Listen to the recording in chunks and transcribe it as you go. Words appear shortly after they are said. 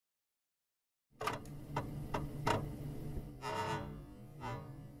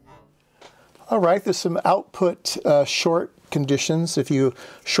All right, there's some output short conditions. If you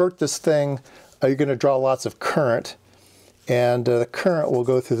short this thing, you're going to draw lots of current, and the current will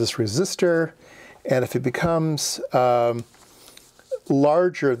go through this resistor, and if it becomes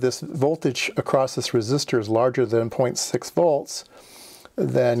larger, this voltage across this resistor is larger than 0.6 volts,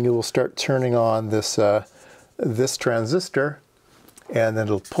 then you will start turning on this, this transistor, and then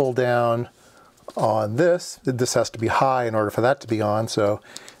it'll pull down on this. This has to be high in order for that to be on, so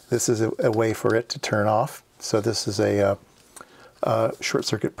this is a way for it to turn off. So this is a short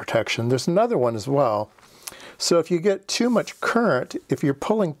circuit protection. There's another one as well. So if you get too much current, if you're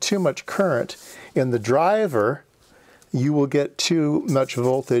pulling too much current in the driver, you will get too much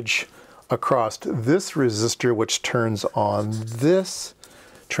voltage across this resistor, which turns on this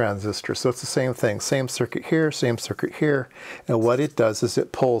transistor. So it's the same thing, same circuit here, and what it does is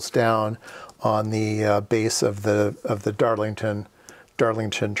it pulls down on the base of the Darlington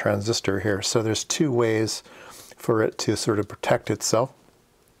transistor here. So there's two ways for it to sort of protect itself.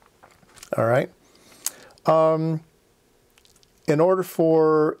 All right. In order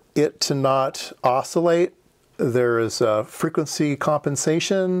for it to not oscillate, there is a frequency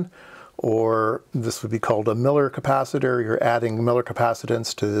compensation, or this would be called a Miller capacitor. You're adding Miller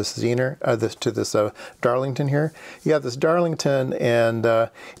capacitance to this Zener, to this Darlington here. You have this Darlington, and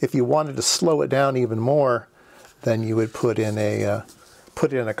if you wanted to slow it down even more, then you would put in a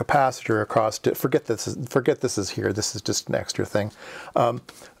capacitor across it. Forget this is here. This is just an extra thing,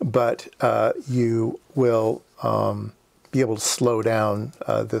 but you will be able to slow down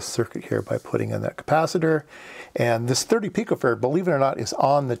this circuit here by putting in that capacitor. And this 30 picofarad, believe it or not, is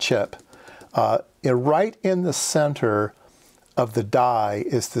on the chip. Right in the center of the die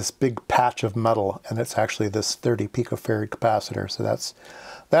is this big patch of metal, and it's actually this 30 picofarad capacitor. So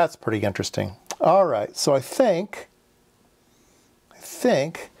that's pretty interesting. All right, so I think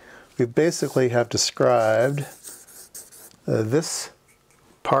we basically have described this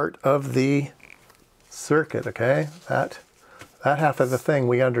part of the circuit, okay? That half of the thing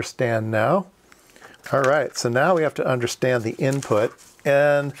we understand now. All right, so now we have to understand the input,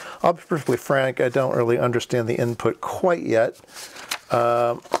 and I'll be perfectly frank, I don't really understand the input quite yet,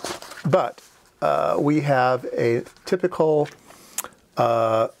 but we have a typical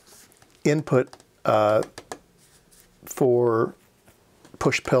input for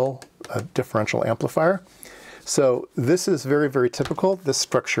push-pull differential amplifier. So this is very, very typical. This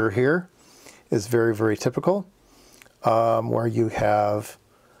structure here is very, very typical, where you have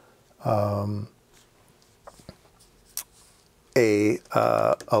a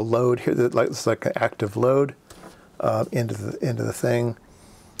load here that looks like an active load into the thing.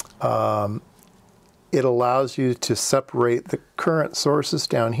 It allows you to separate the current sources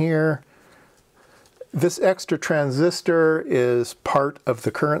down here. This extra transistor is part of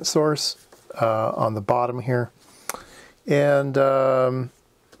the current source on the bottom here. And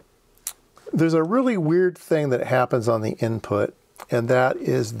there's a really weird thing that happens on the input, and that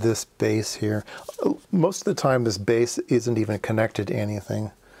is this base here. Most of the time this base isn't even connected to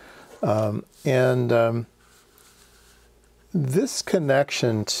anything. This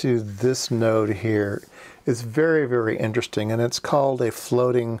connection to this node here is very, very interesting, and it's called a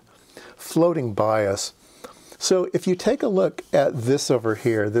floating bias. So if you take a look at this over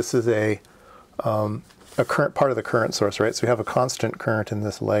here, this is a current part of the current source, right? So we have a constant current in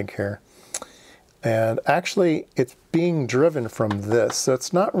this leg here. And actually, it's being driven from this. So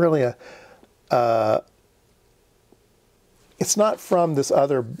it's not really it's not from this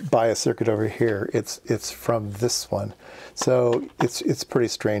other bias circuit over here. It's from this one. So it's pretty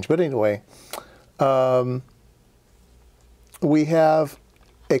strange. But anyway, we have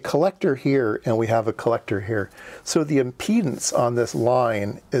a collector here and we have a collector here. So the impedance on this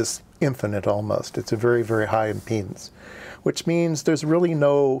line is infinite almost. It's a very, very high impedance, which means there's really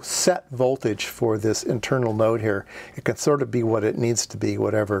no set voltage for this internal node here. It can sort of be what it needs to be,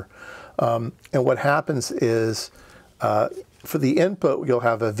 whatever. And what happens is, for the input, you'll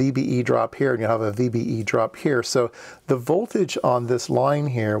have a VBE drop here and you'll have a VBE drop here. So the voltage on this line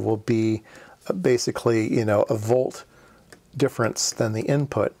here will be basically, you know, a volt difference than the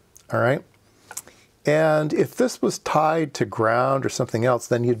input, all right? And if this was tied to ground or something else,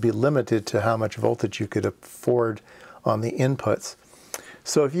 then you'd be limited to how much voltage you could afford on the inputs.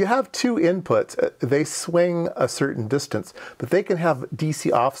 So if you have two inputs, they swing a certain distance, but they can have DC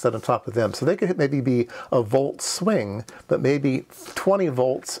offset on top of them. So they could maybe be a volt swing, but maybe 20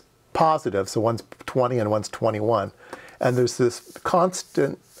 volts positive. So one's 20 and one's 21. And there's this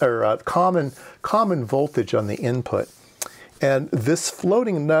constant or common voltage on the input. And this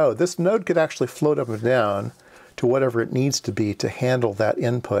floating node, this node could actually float up and down to whatever it needs to be to handle that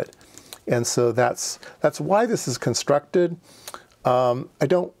input. And so that's why this is constructed.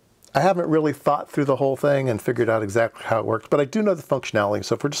 I haven't really thought through the whole thing and figured out exactly how it works, but I do know the functionality.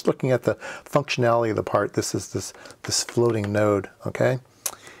 So if we're just looking at the functionality of the part, this is this floating node, okay?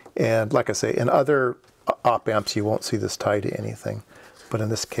 And like I say, in other op amps, you won't see this tied to anything, but in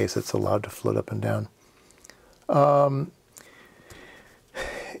this case, it's allowed to float up and down.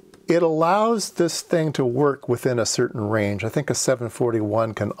 It allows this thing to work within a certain range. I think a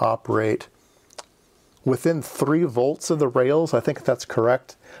 741 can operate within 3 volts of the rails. I think that's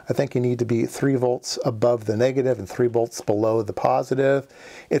correct. I think you need to be 3 volts above the negative and 3 volts below the positive.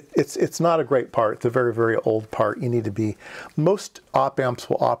 It's not a great part. It's a very, very old part. You need to be, most op amps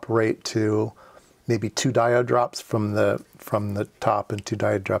will operate to maybe 2 diode drops from the top and 2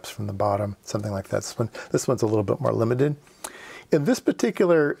 diode drops from the bottom, something like that. This one's a little bit more limited. In this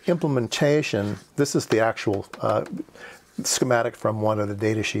particular implementation, this is the actual schematic from one of the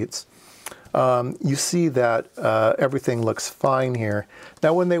data sheets. You see that everything looks fine here.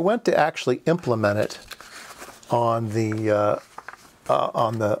 Now, when they went to actually implement it on the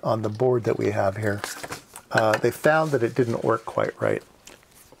board that we have here, they found that it didn't work quite right.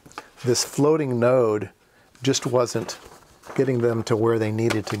 This floating node just wasn't getting them to where they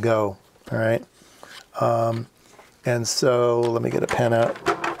needed to go. All right, and so let me get a pen out.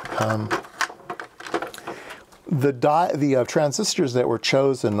 The transistors that were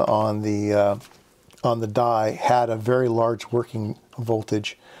chosen on the die had a very large working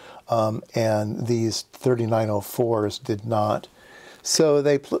voltage, and these 3904s did not. So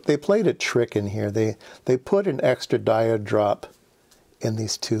they played a trick in here. They put an extra diode drop in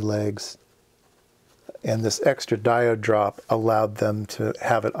these 2 legs, and this extra diode drop allowed them to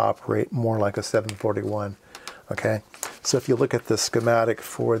have it operate more like a 741. Okay, so if you look at the schematic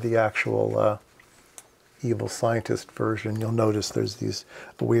for the actual Evil Scientist version, you'll notice there's these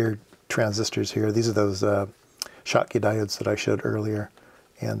weird transistors here. These are those Schottky diodes that I showed earlier,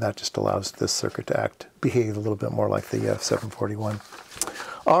 and that just allows this circuit to behave a little bit more like the 741.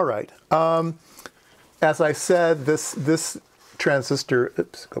 All right, as I said, this transistor,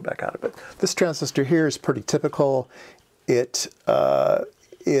 oops, go back out of it. This transistor here is pretty typical. It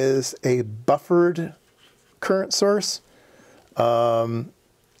is a buffered current source, and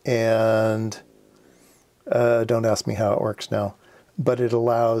don't ask me how it works now, but it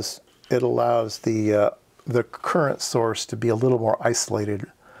allows the current source to be a little more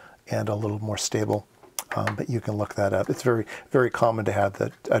isolated and a little more stable. But you can look that up. It's very, very common to have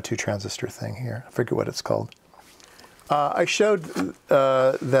a 2-transistor thing here. I forget what it's called. I showed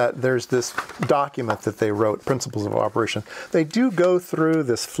that there's this document that they wrote, Principles of Operation. They do go through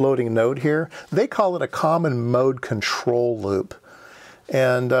this floating node here. They call it a common mode control loop.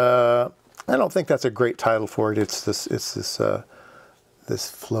 And I don't think that's a great title for it. It's this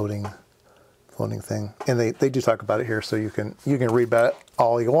floating thing. And they do talk about it here, so you can read about it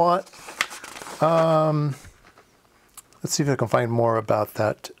all you want. Let's see if I can find more about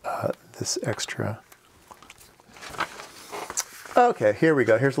that, this extra. Okay, here we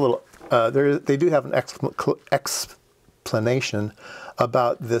go. Here's a little, they do have an explanation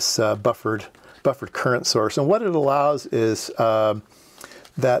about this buffered current source. And what it allows is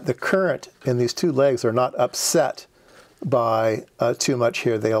that the current in these 2 legs are not upset by too much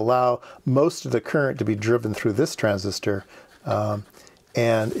here. They allow most of the current to be driven through this transistor.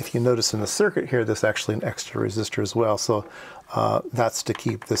 And if you notice in the circuit here, there's actually an extra resistor as well. So that's to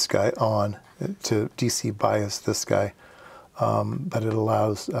keep this guy on, to DC bias this guy. But it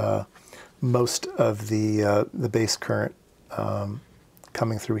allows most of the base current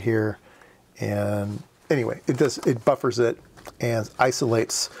coming through here. And anyway, it buffers it and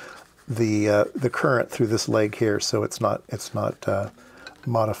isolates the current through this leg here, so it's not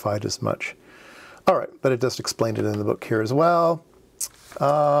modified as much. All right, but it does explain it in the book here as well.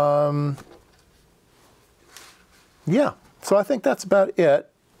 Yeah, so I think that's about it.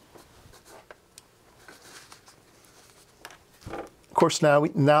 Of course,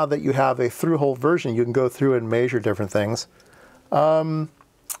 now that you have a through-hole version, you can go through and measure different things. I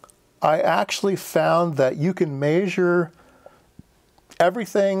actually found that you can measure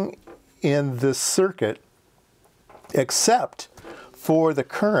everything in this circuit except for the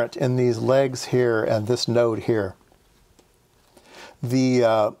current in these legs here and this node here.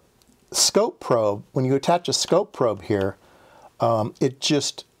 The scope probe, when you attach a scope probe here,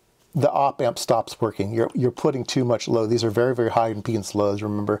 the op amp stops working. You're putting too much load. These are very, very high impedance loads.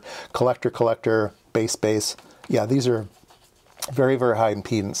 Remember, collector, base. Yeah, these are very, very high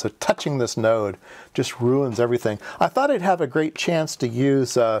impedance. So touching this node just ruins everything. I thought I'd have a great chance to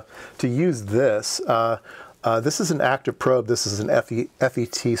use this. This is an active probe. This is an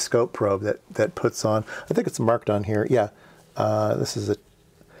FET scope probe that puts on, I think it's marked on here. Yeah, this is a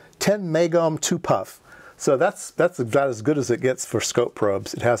 10 megohm 2-puff. So that's about as good as it gets for scope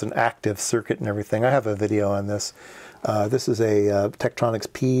probes. It has an active circuit and everything. I have a video on this. This is a Tektronix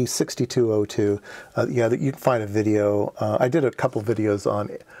P6202. Yeah, you can find a video. I did a couple videos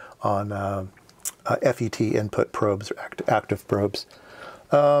on FET input probes, or active probes.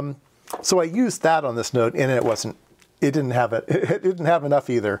 So I used that on this node, and it didn't have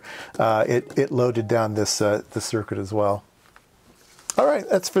enough either. It loaded down this circuit as well. All right,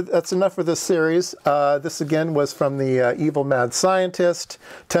 that's enough for this series. This again was from the Evil Mad Scientist,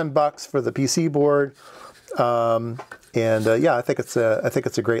 $10 for the PC board, yeah, I think it's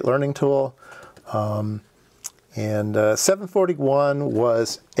a great learning tool. 741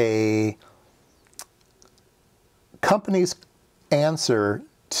 was a company's answer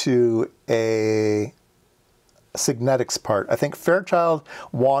to a Signetics part. I think Fairchild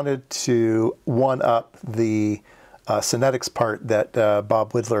wanted to one-up the Signetics part that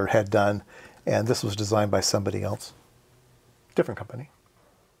Bob Widler had done, and this was designed by somebody else. Different company.